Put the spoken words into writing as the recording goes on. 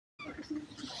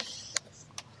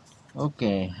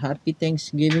Okay, happy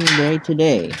Thanksgiving Day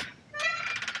today.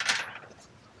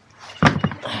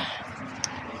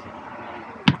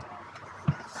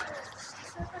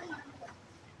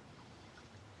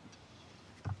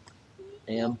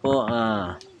 Ayan po,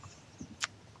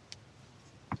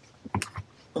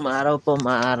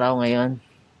 maaraw ngayon.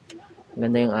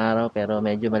 Ganda yung araw pero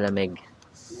medyo malamig.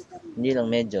 Hindi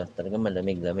lang medyo, talaga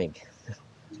malamig-lamig.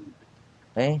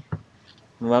 Okay?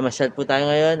 Mamamasyal po tayo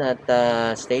ngayon at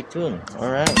stay tuned.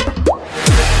 Alright.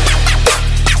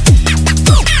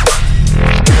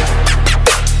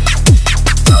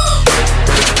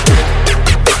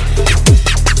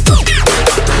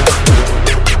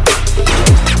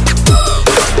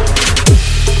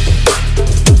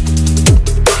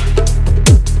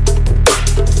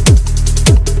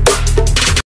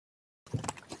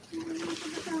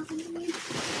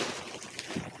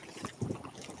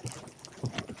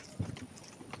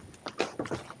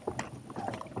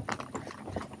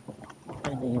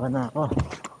 Naiwan na ako.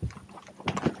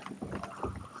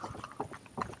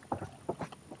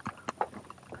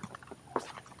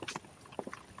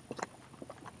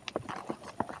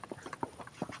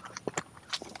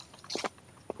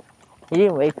 You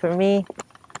didn't wait for me.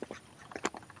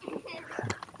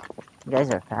 You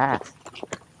guys are fast.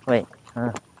 Wait,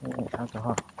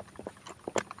 alcohol.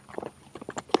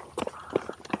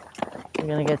 We're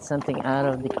gonna get something out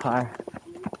of the car.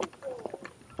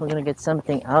 We're gonna get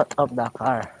something out of the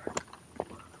car.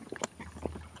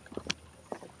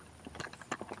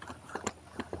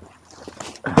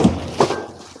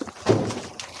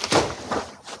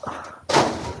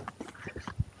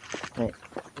 Wait,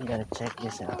 we gotta check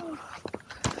this out.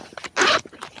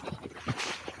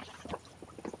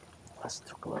 That's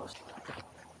too close.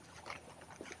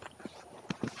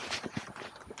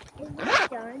 Is the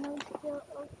journal still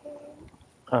open?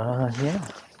 Yeah,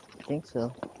 I think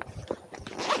so.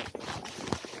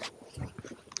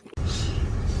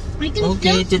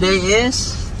 Okay, today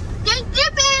is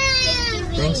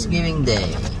Thanksgiving Day.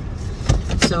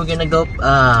 So we're gonna go,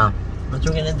 what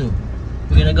we're gonna do?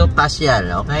 We're gonna go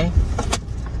pasyal, okay?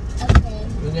 Okay.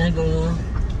 We're gonna go,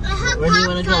 where do you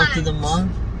wanna go? To the mall?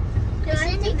 No,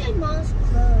 I think the mall's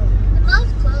closed. The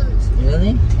mall's closed.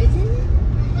 Really? Isn't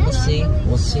it? We'll see,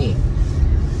 we'll see.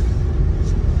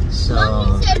 So,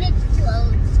 Mommy said it's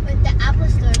closed, but the Apple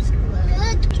Store's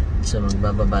closed. so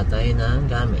magbababa tayo ng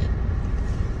gamit.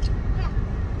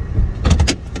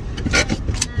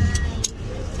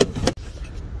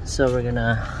 So we're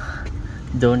gonna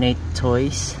donate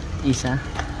toys, Isa,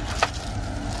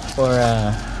 for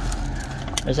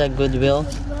there's a Goodwill.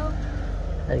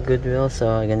 At Goodwill,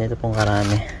 so ganito pong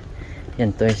karami.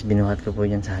 Yan, toys, binuhat ko po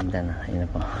yan sa hagdan. Ayun na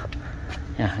po.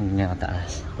 Yan, hanggang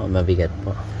kataas. O, mabigat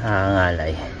po.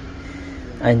 Nakakangalay.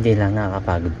 Hindi lang,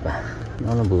 nakakapagod pa.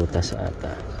 Nabutas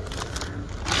ata.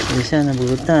 Isa,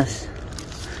 nabutas.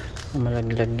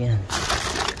 Malaglag yan.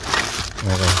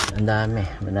 Okay, ang dami.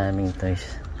 Madaming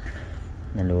toys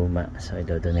na luma. So,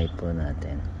 i-donate po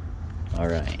natin.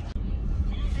 Alright.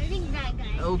 I think that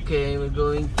guy. Okay, we're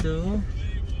going to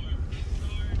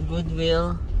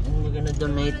Goodwill and we're gonna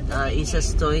donate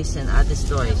Isa's toys and Ate's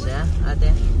toys, yeah?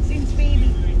 Ate? Since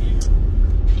baby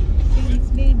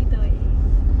toy.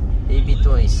 Baby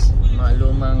toys. Mga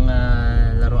lumang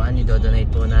laruan i-donate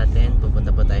po natin.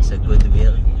 Pupunta po tayo sa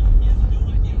Goodwill.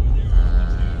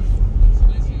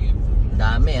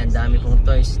 Ang dami pong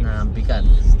toys na bigat.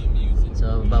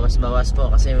 So bawas-bawas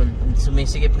po kasi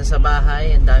sumisikip na sa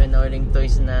bahay. Ang dami na uling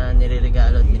toys na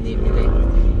nireregalo at binibili.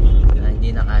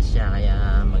 Hindi na kasya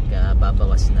kaya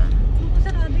magbabawas na.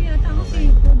 Sarado yata ang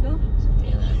seafood, oh.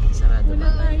 Tingnan natin, sarado ba?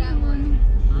 Wala tayong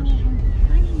ano.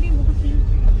 Ay, hindi mo kasi.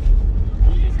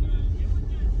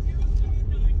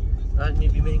 May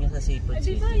bibili ka sa seafood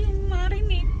Di ba city. yung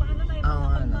marinate? Paano tayo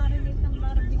makapag-marinate ng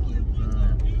barbecue?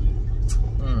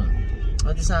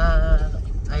 At sa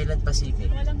Island Pacific.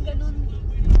 Walang ganun.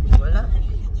 Wala.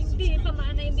 Hindi,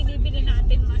 pamana yung binibili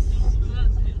natin.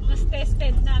 Mas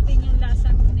tested natin yung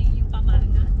lasa na yung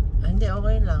pamana. Hindi,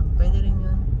 okay lang. Pwede rin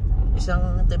yun.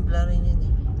 Isang templa rin yun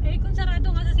eh. Eh, kung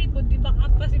sarado nga sa seafood, di ba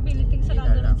possibility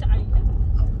sarado rin sa island?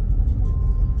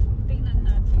 Tingnan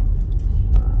natin.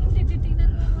 Hindi, titingnan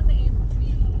mo muna eh.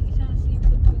 May isang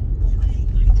seafood yung bukas.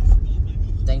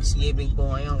 Thanksgiving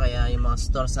po ngayon kaya yung mga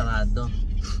store sarado.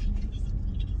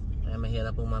 Kaya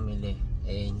mahirap pong mamili.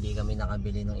 Eh, hindi kami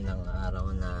nakabili ng ilang araw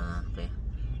na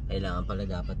kailangan pala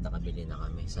dapat nakabili na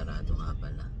kami. Sarado nga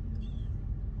pala.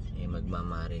 Eh,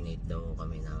 magmamarinate daw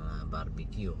kami ng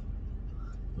barbecue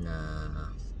na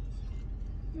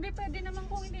Hindi, pwede naman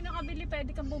kung hindi nakabili,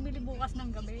 pwede kang bumili bukas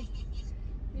ng gabi.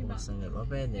 Diba? O,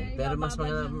 pwede. Eh, Pero mas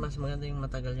ibababad maganda, lang. mas maganda yung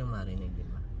matagal yung marinade, di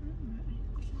ba?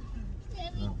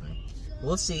 Okay.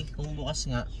 We'll see. Kung bukas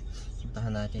nga,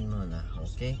 puntahan natin muna.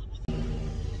 Okay?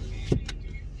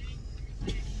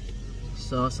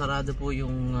 So, sarado po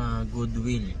yung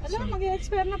Goodwill. Alam, So,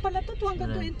 mag-expire na pala to.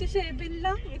 Hanggang Sarado. 27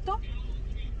 lang. Ito.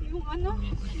 Yung ano,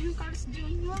 yung Carl's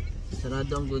Jr.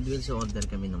 sarado ang Goodwill, so order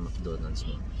kami ng McDonald's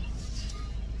mo.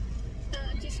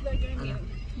 Cheeseburger meal.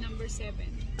 Number 7.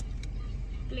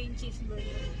 Plain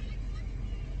cheeseburger.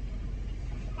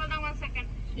 Hold on 1 second.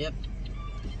 Yep.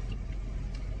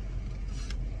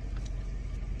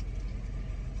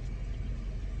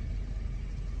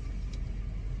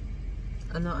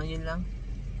 Ano, ayun lang?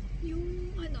 Yung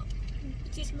ano,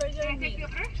 cheeseburger meal.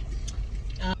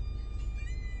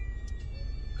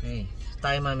 Okay.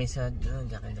 Tayo mami sa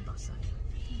Jack in the Box tayo.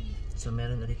 So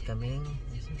meron ulit kaming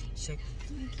check.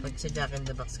 Pag sa Jack in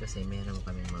the Box kasi meron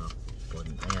kaming mga coupon.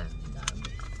 Ayan, dami.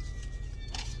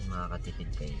 So makakatipid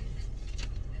kayo.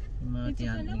 Yung mga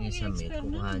tinatangay sa mail,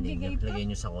 kukuhanin nyo. Lagay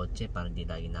nyo sa kotse para hindi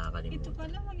lagi Ito nakakalimutan.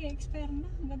 pala mag-expire na.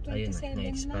 Hanggang 27 Ayun, lang.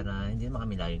 na-expire na. Hindi naman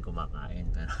kami laging kumakain.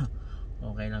 Pero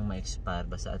okay lang ma-expire.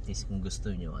 Basta at least kung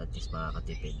gusto nyo, at least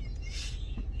makakatipid.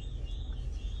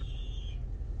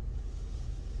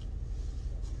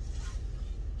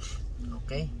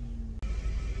 Okay?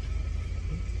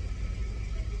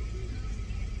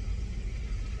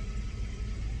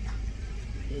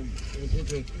 It's a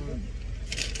great food.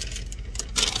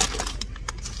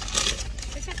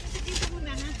 Isa dito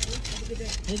muna ha.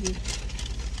 Maybe.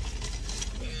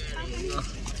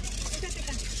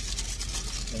 Teka.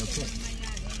 Okay.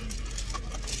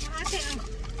 Ate, oh.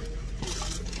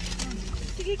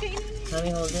 Sige, kainin mo. Sabi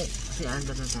hold it. Kasi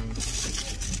under na tayo.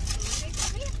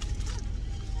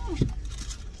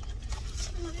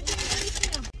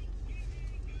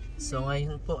 So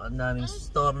ngayon po, ang daming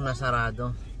store na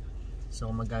sarado. So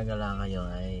kung magagala kayo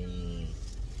ay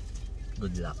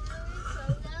good luck.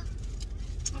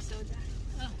 Soda.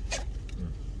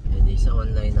 Hindi sa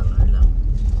online na nga lang.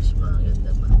 Mas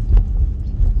maganda pa.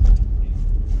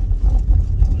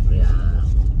 Kaya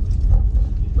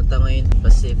punta ngayon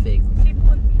Pacific.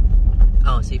 Seafood.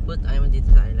 Oh, seafood? Ayaw mo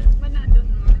dito sa island? Manado.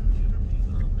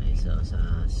 Okay, so sa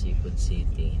Seafood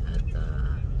City at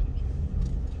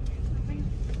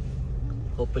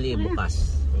hopefully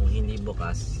bukas. Kung hindi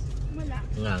bukas, Wala.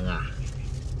 nga.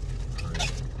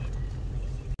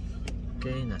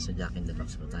 Okay, nasa Jack in the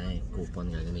Box po tayo. Coupon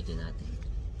nga gamitin natin.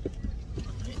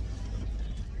 Okay.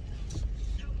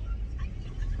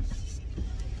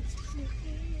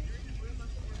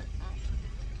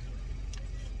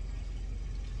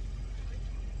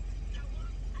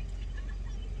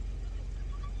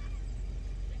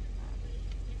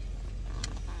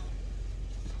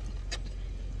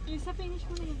 Isa finish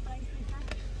mo na yung price isa.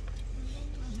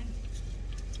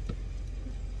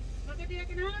 Bakit di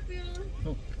can help you?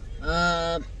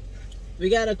 We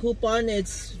got a coupon.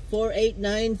 It's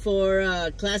 $4.89 for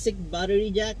classic battery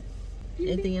jack.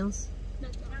 Anything else?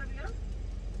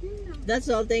 That's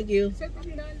all. Thank you.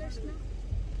 $7 na.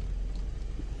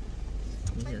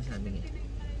 Ano sinasabi niya?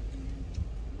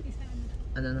 Isa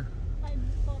Ano na?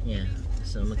 5.49. Yeah.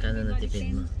 So magkano na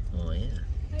tipid mo? Oh yeah.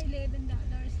 Ay, $11.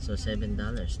 So $7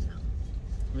 lang.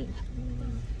 Wait,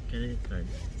 credit card.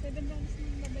 $7 na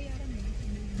babayaran mo.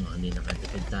 Oh, hindi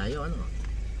nakatipid tayo, ano?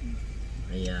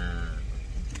 Kaya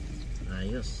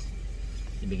ayos.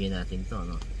 Ibigay natin to,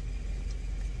 no?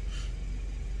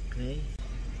 Okay.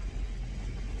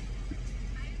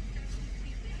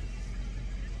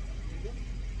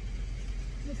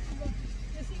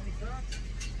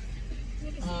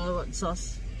 What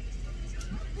sauce?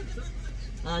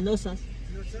 No sauce.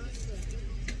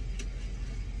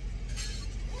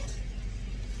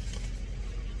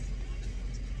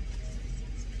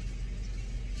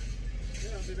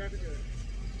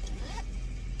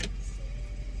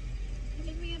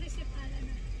 Bigyan mo yung receipt ala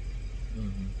na.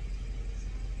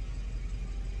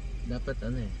 Dapat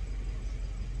ano eh?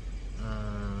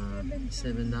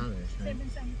 $7, right? 7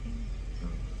 something.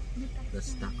 Oh,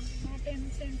 that's tax. Mga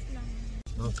 10 cents lang.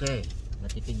 Okay,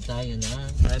 natipid tayo na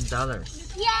 $5.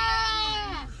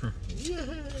 Yeah!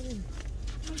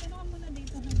 Magkano ka muna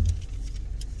dito.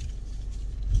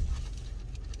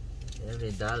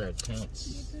 Every dollar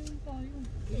counts. Dito yung tayo.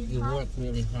 You work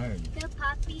really hard. The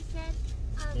puppy said,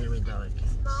 Every dollar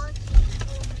counts. small things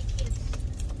will make it.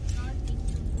 Small things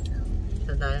will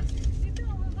Saan tayo? Dito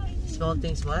ako kakainin. Small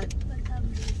things what? become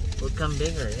bigger. Will come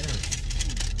bigger, yeah.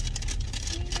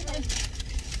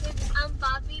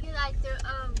 Poppy like their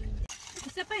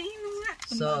Isa pa inom nga.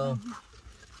 So,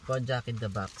 for Jack in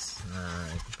the Box,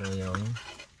 ito po yung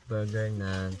burger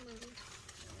na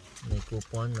may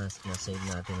coupon, na-save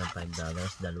natin ng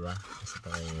 $5, dalawa. Kasi pa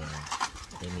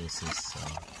kay Mrs. So,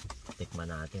 tikman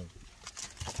natin.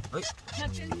 Uy!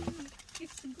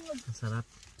 It's good. Masarap.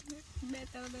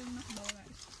 Better than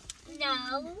McDonald's.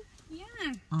 No.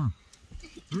 Yeah. Mm.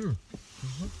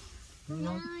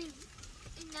 No.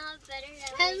 Not better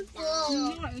than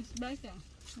helpful. No, it's better.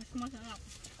 Mas masarap.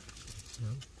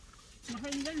 Yeah.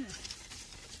 Mahal din eh.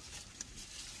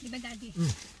 Diba, Daddy?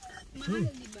 Mm. Mahal,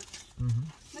 diba? Mm-hmm.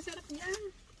 Masarap yan.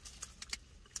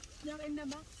 Jack in the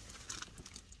box.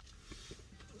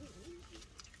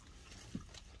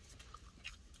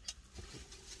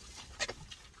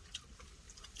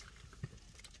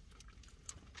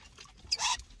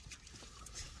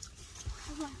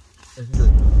 It's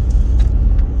good.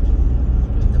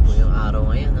 Ganda po yung araw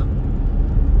ngayon, no?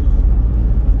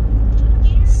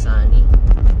 Sunny.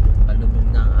 Palubog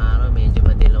na ang araw. Medyo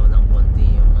madilaw ng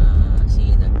konti yung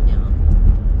sinag niya, no?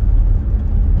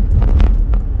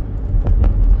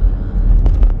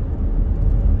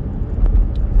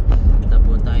 Punta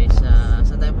po tayo saan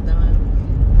tayo punta naman?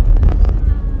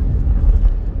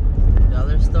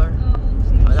 Dollar store?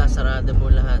 Wala, sarado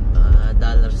po lahat.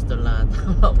 Dollar store lahat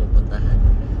ang mapupuntahan.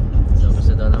 So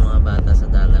gusto daw ng mga bata sa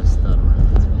dollar store.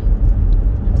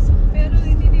 Pero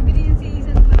hindi bibili yan si Isa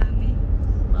ng marami.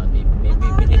 May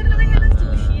bibili Order na kaya ng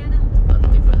sushi yan ah.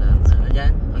 particular na.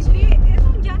 Diyan? O sige. Hindi,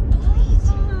 etong dyan to.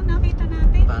 Ito nakita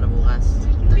natin. Para bukas.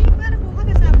 Hindi, para bukas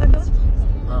na Sabado.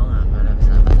 Oo nga, para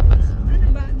Sabado pala. Ano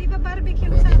ba? Di ba barbecue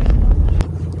ang sabi mo?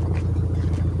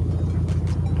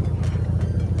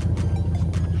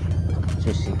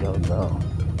 Sushi go go.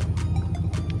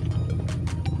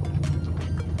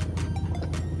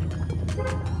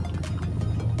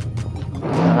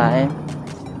 Nakain?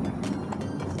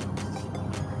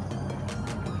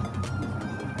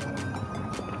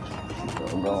 Go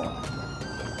go.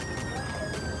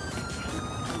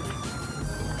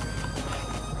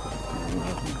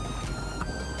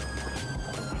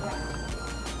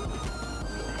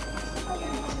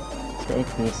 So 8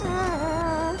 pieces.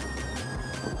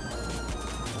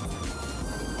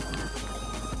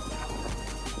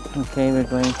 Okay, we're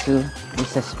going to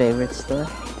Lisa's favorite store.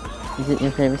 Is it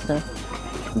your favorite store?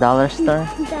 Dollar store?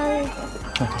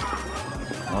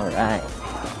 Alright.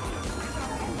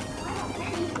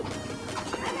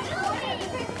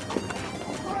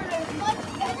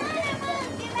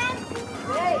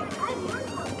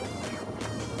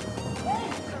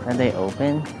 Are they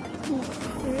open?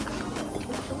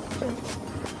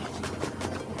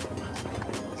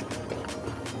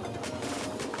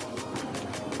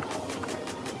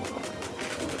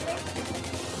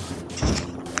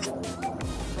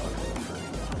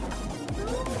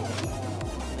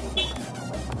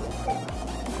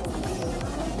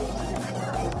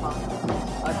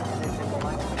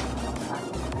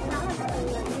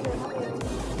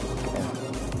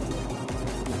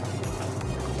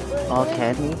 All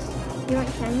candies? You want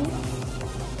candy?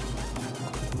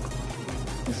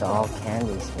 It's all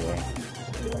candies here.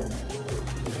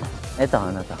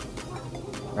 Ito, ano to?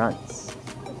 Runs.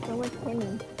 So what's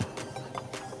candy?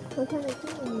 What kind of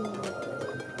candy?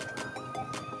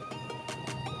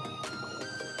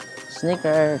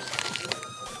 Snickers.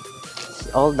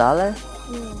 All dollar?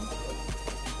 Yeah.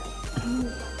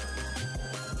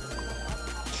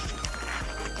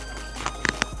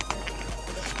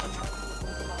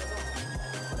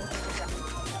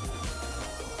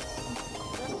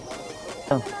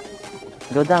 Oh.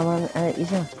 Go down, man.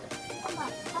 Isa.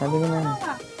 Sabi ni man.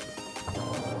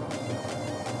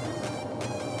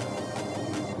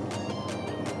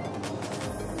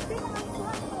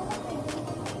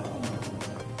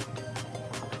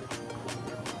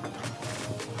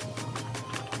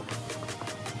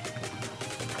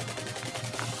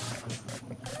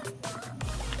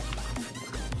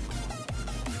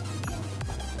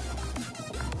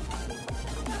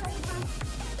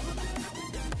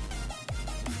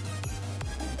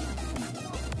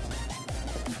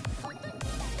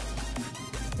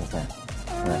 Okay.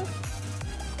 Right.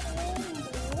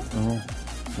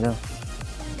 Go.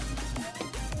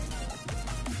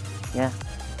 Yeah.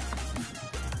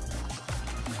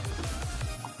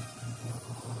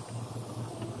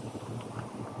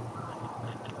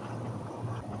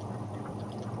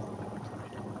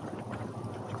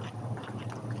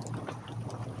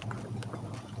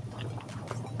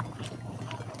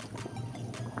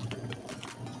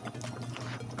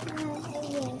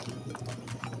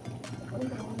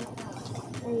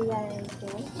 Where are they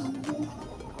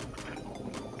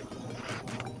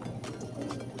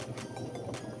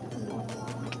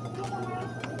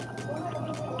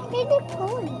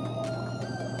going?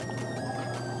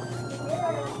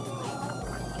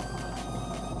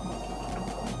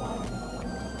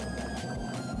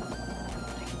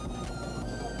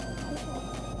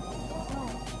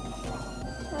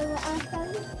 Let's go.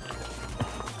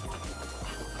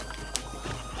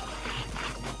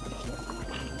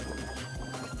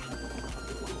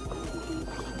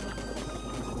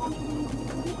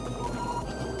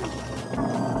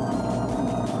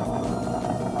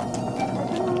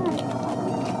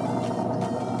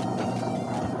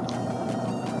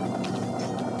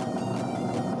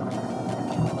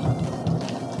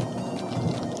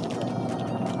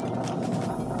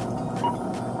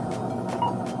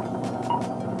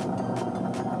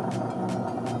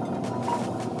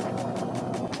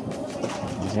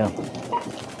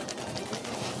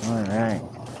 All right.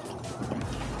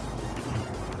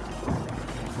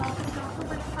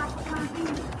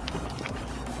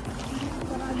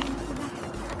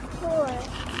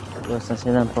 Close na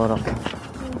silang porok.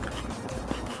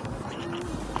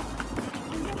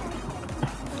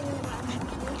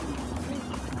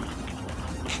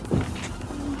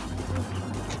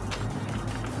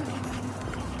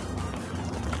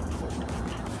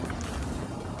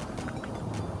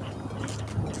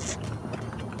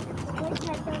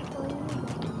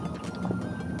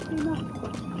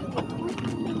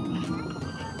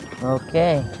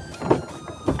 Okay.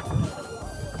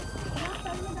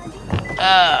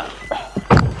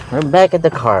 We're back at the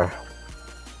car.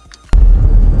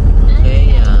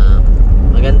 Okay,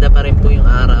 maganda pa rin po yung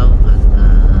araw at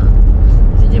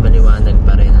medyo maliwanag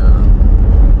pa rin.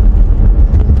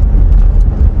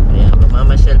 Kaya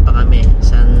mamamasyal pa kami.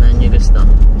 Saan nyo gusto?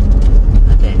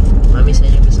 Okay, mami,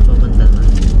 saan nyo gusto pumunta na?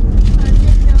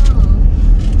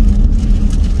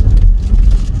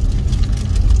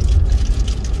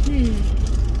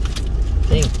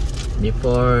 Think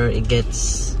before it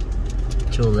gets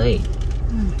too late.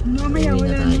 Mamaya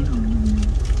wala na.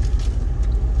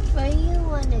 Where you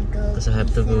wanna go? Because I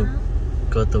have to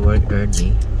go to work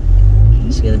early.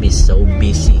 It's gonna be so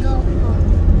busy. Go home.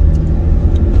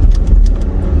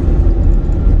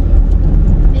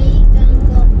 Where you gonna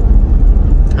go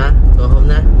home? Huh? Go home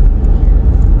na?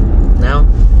 Now?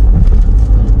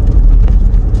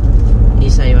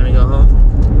 Isa, you wanna go home?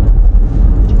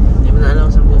 Hindi mo na alam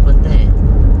kung saan pupunta eh.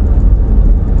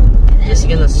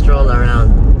 Just gonna stroll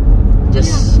around.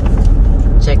 Just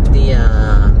check the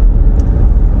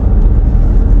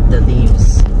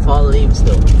leaves. Fall leaves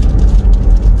though.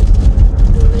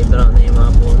 Kulay brown na yung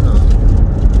mga puno.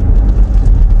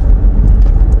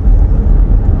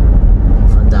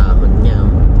 Ang dahon niya.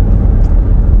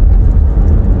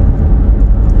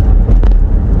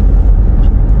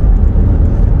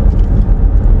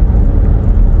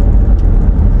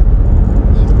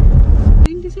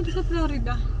 Hindi sila sa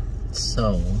Florida.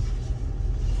 So,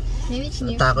 Maybe it's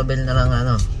near. Taco Bell na lang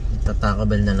Taco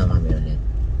Bell na lang kami ulit.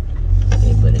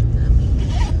 Favorite namin.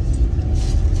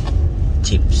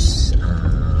 Chips,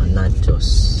 nachos.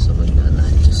 So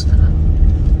magna-nachos na lang.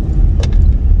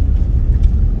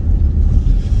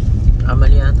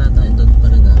 Mali ata tayo doon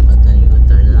pala dapat tayo.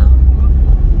 U-turn na lang.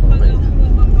 Okay lang.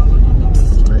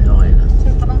 Ay, okay lang.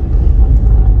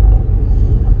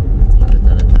 Dito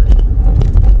na lang tayo.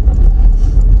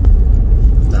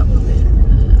 Taco Bell.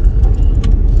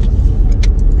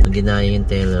 Ginaya yung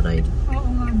Telluride.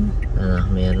 Oo nga.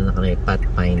 Mayroon na kami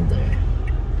Pathfinder.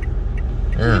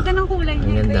 Ang ganda ng kulay niya.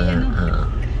 Ang ganda nga.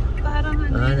 Parang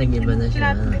nag-iba na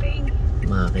siya. flat gray.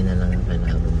 Makina lang ang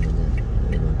kailangan mo dyan.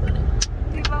 Hindi mo pa rin.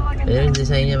 Diba maganda? Pero yung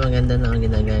design niya maganda na ang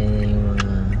ginagaya niya yung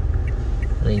mga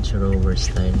Range Rover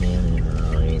style na yan. Yung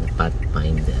mga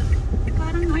Pathfinder.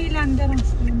 Parang Highlander ang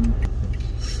skin.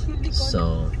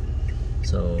 So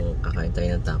kakain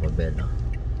tayo ng Taco Bell. No?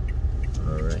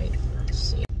 Alright.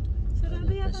 See.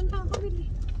 Sarado yata ang Taco Bell eh.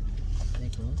 I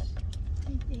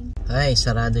think. Ay,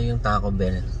 sarado yung Taco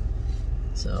Bell.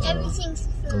 So, Everything's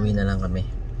uwi na lang kami.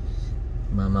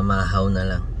 Mamamahaw na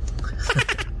lang.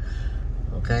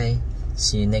 Okay.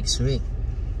 See you next week.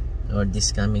 Or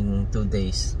this coming 2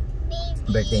 days.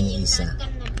 Maybe Birthday ni you're Isa. not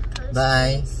gonna post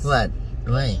Bye. this. What?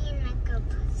 Why? Maybe you're not gonna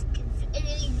post 'cause it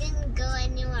didn't go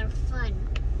anywhere fun.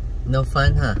 No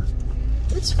fun, huh?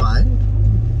 It's fun.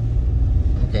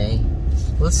 Okay.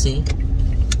 We'll see.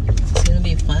 It's gonna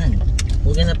be fun.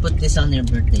 We're gonna put this on your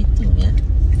birthday too, yeah?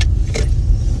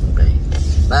 Okay.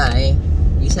 Bye.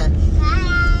 Isa.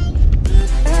 Bye.